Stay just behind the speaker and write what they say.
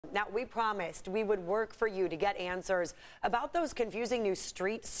Now, we promised we would work for you to get answers about those confusing new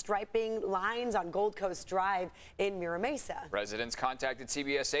street striping lines on Gold Coast Drive in Mira Mesa. Residents contacted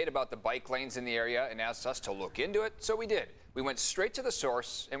CBS 8 about the bike lanes in the area and asked us to look into it, so we did. We went straight to the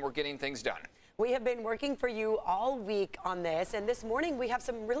source, and we're getting things done. We have been working for you all week on this, and this morning we have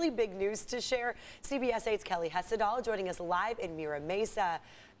some really big news to share. CBS 8's Kelly Hessedal joining us live in Mira Mesa.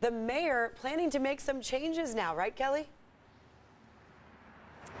 The mayor planning to make some changes now, right, Kelly?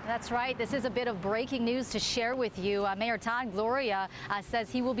 That's right. This is a bit of breaking news to share with you. Mayor Todd Gloria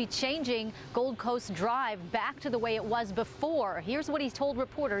says he will be changing Gold Coast Drive back to the way it was before. Here's what he told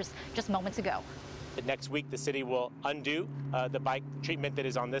reporters just moments ago. Next week, the city will undo the bike treatment that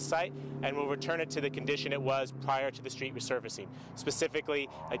is on this site and will return it to the condition it was prior to the street resurfacing, specifically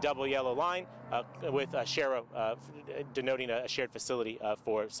a double yellow line with a share denoting a shared facility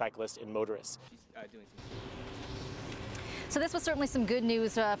for cyclists and motorists. So this was certainly some good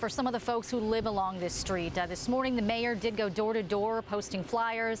news for some of the folks who live along this street. This morning, the mayor did go door to door, posting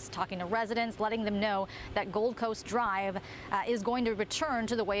flyers, talking to residents, letting them know that Gold Coast Drive is going to return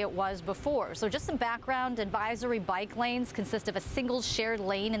to the way it was before. So just some background: advisory bike lanes consist of a single shared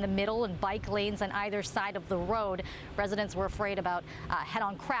lane in the middle and bike lanes on either side of the road. Residents were afraid about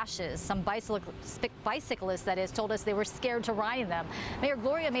head-on crashes. Some bicyclists, that is, told us they were scared to ride in them. Mayor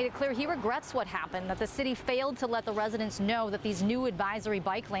Gloria made it clear he regrets what happened, that the city failed to let the residents know that these new advisory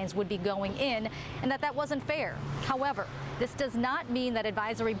bike lanes would be going in and that wasn't fair. However, this does not mean that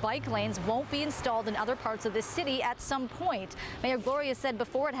advisory bike lanes won't be installed in other parts of the city at some point. Mayor Gloria said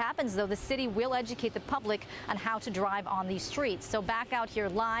before it happens, though, the city will educate the public on how to drive on these streets. So back out here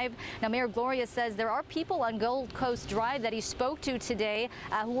live. Now, Mayor Gloria says there are people on Gold Coast Drive that he spoke to today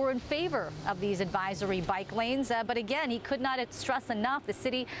who were in favor of these advisory bike lanes. But again, he could not stress enough the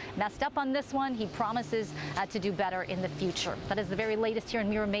city messed up on this one. He promises to do better in the future. That is the very latest here in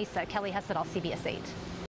Mira Mesa. Kelly Hessedal, CBS 8.